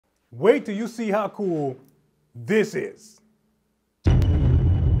Wait till you see how cool this is.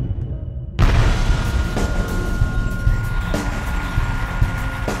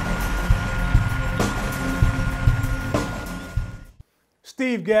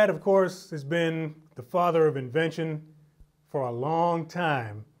 Steve Gadd, of course, has been the father of invention for a long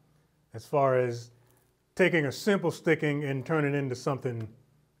time as far as taking a simple sticking and turning it into something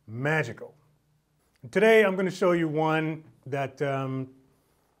magical. And today I'm going to show you one that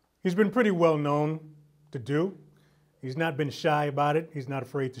he's been pretty well known to do. He's not been shy about it. He's not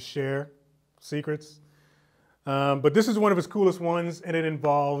afraid to share secrets. But this is one of his coolest ones, and it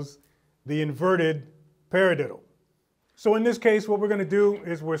involves the inverted paradiddle. So in this case, what we're going to do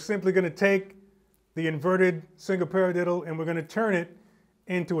is we're simply going to take the inverted single paradiddle and we're going to turn it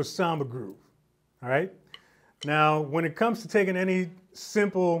into a samba groove. All right? Now, when it comes to taking any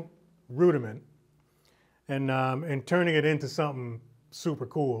simple rudiment and turning it into something super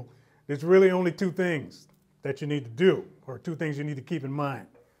cool, there's really only two things that you need to do, or two things you need to keep in mind.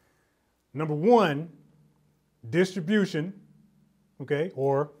 Number one, distribution, okay,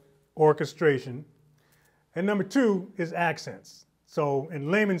 or orchestration. And number two is accents. So in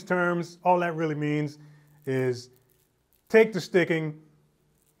layman's terms, all that really means is take the sticking,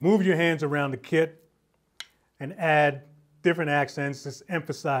 move your hands around the kit, and add different accents to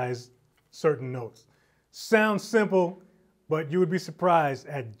emphasize certain notes. Sounds simple, but you would be surprised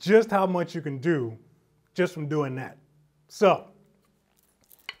at just how much you can do just from doing that. So,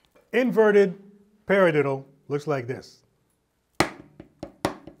 inverted paradiddle looks like this.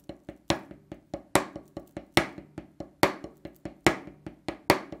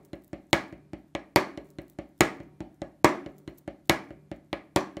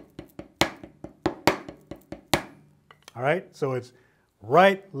 All right, so it's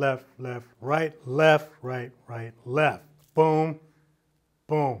right, left, left, right, left, right, right, left. Boom,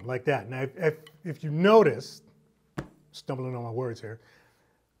 boom, like that. Now, if you notice, stumbling on my words here,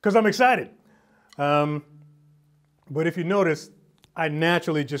 because I'm excited. But if you notice, I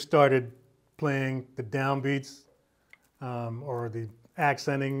naturally just started playing the downbeats or the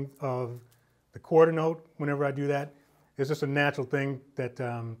accenting of the quarter note whenever I do that. It's just a natural thing that,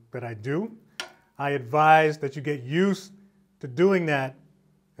 that I do. I advise that you get used to doing that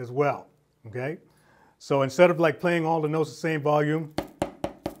as well, okay? So instead of like playing all the notes the same volume,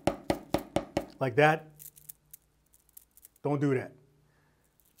 like that, don't do that.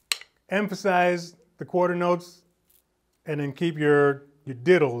 Emphasize the quarter notes and then keep your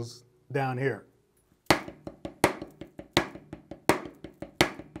diddles down here.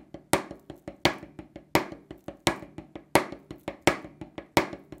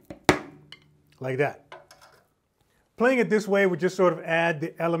 Like that. Playing it this way would just sort of add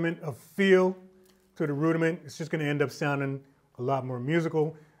the element of feel to the rudiment. It's just going to end up sounding a lot more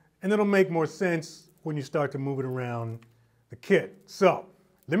musical, and it'll make more sense when you start to move it around the kit. So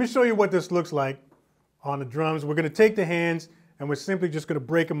let me show you what this looks like on the drums. We're going to take the hands and we're simply just going to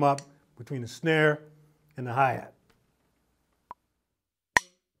break them up between the snare and the hi-hat.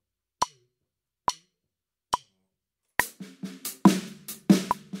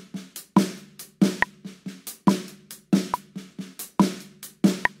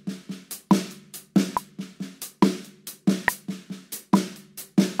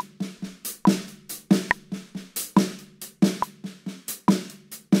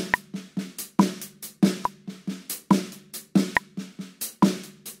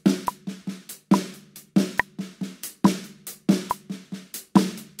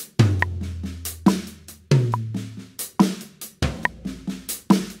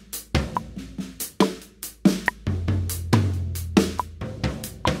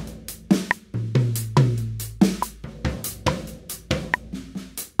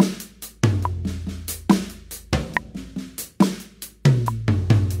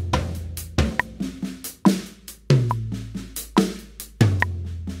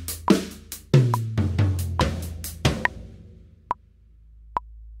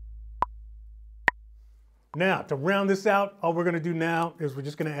 Now, to round this out, all we're going to do now is we're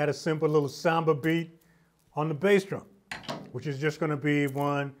just going to add a simple little samba beat on the bass drum, which is just going to be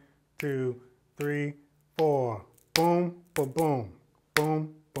 1, 2, 3, 4. Boom, boom, boom,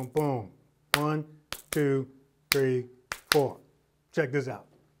 boom, boom, boom. 1, 2, 3, 4. Check this out.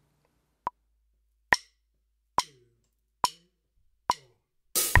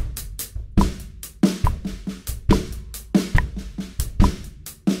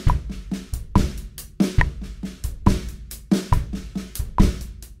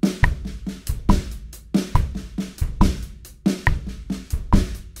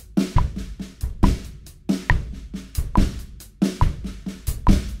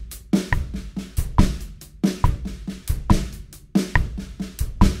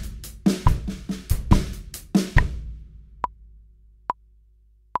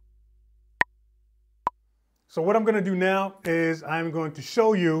 So what I'm going to do now is I'm going to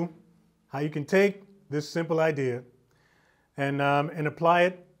show you how you can take this simple idea and apply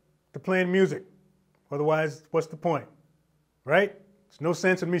it to playing music. Otherwise, what's the point, right? There's no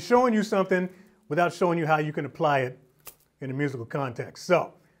sense in me showing you something without showing you how you can apply it in a musical context.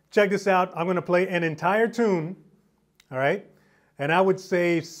 So check this out. I'm going to play an entire tune, all right? And I would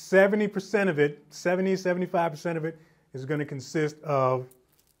say 70% of it, 70, 75% of it is going to consist of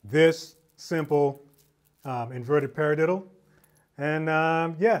this simple inverted paradiddle. And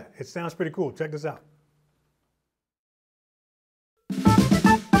yeah, it sounds pretty cool. Check this out.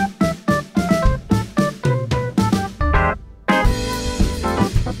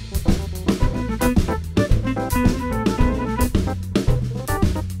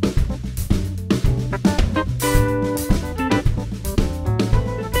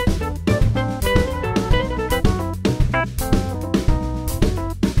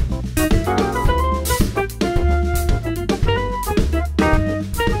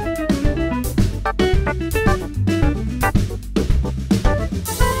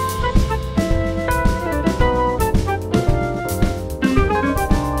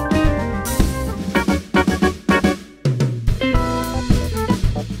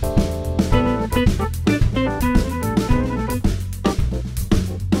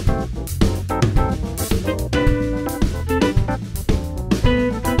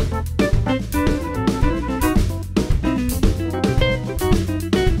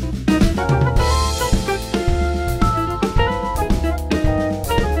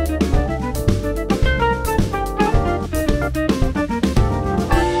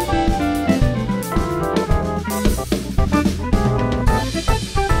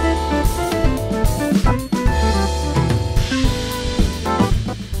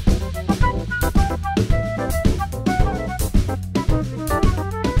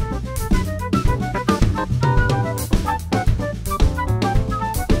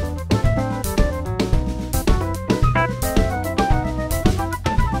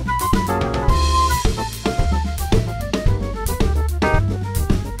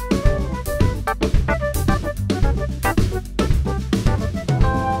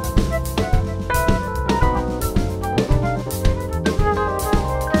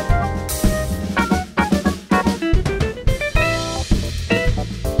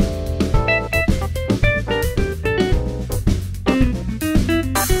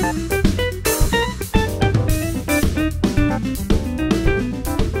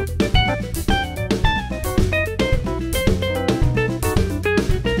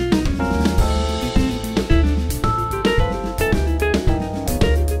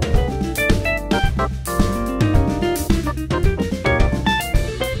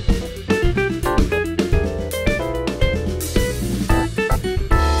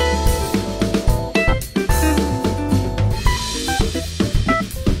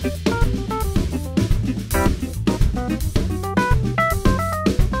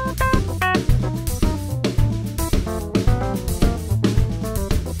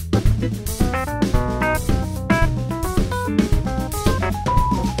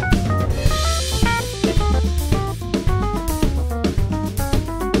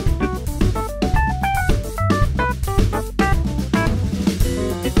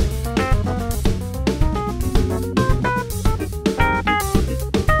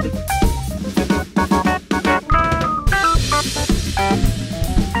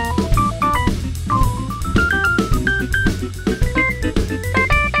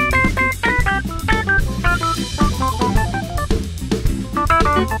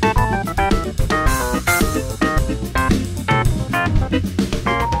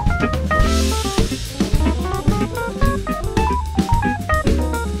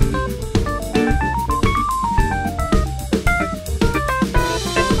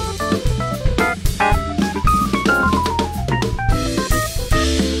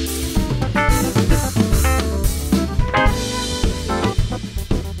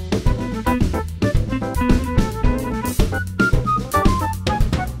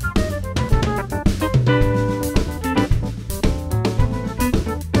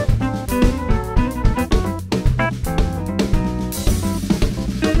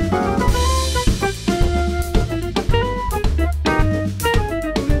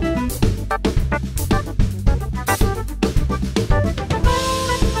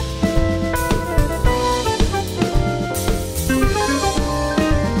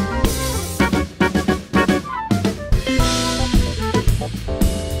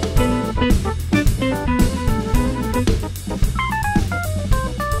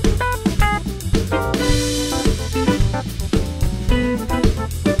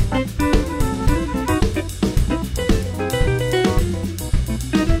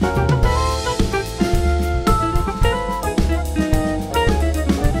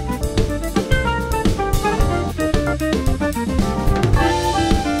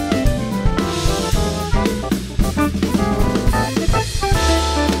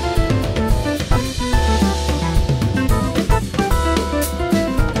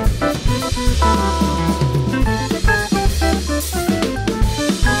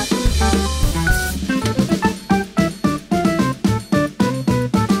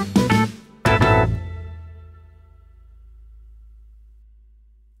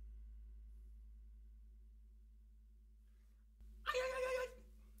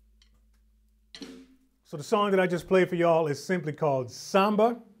 So the song that I just played for y'all is simply called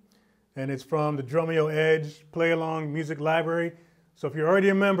Samba, and it's from the DRUMEO Edge Play Along Music Library. So if you're already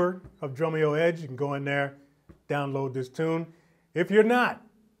a member of DRUMEO Edge, you can go in there, download this tune. If you're not,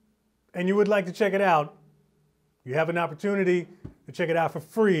 and you would like to check it out, you have an opportunity to check it out for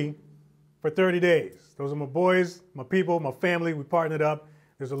free for 30 days. Those are my boys, my people, my family. We partnered up.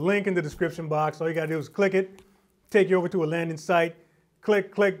 There's a link in the description box. All you got to do is click it, take you over to a landing site,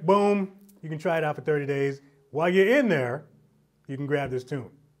 click, click, boom. You can try it out for 30 days. While you're in there, you can grab this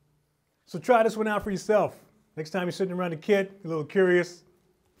tune. So try this one out for yourself. Next time you're sitting around the kit, a little curious,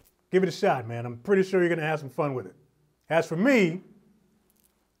 give it a shot, man. I'm pretty sure you're going to have some fun with it. As for me,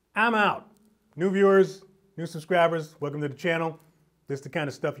 I'm out. New viewers, new subscribers, welcome to the channel. This is the kind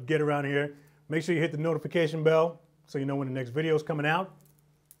of stuff you get around here. Make sure you hit the notification bell so you know when the next video is coming out.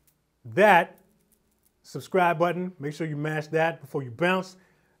 That subscribe button, make sure you mash that before you bounce.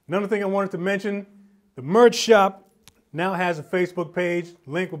 Another thing I wanted to mention, the merch shop now has a Facebook page.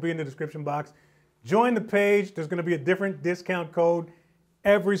 Link will be in the description box. Join the page. There's going to be a different discount code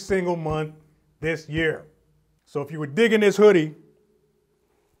every single month this year. So if you were digging this hoodie,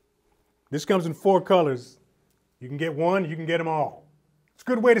 this comes in 4 colors. You can get one, you can get them all. It's a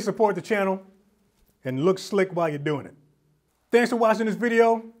good way to support the channel and look slick while you're doing it. Thanks for watching this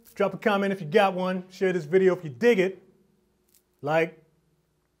video. Drop a comment if you got one. Share this video if you dig it. Like,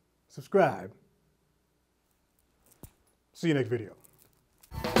 subscribe. See you next video.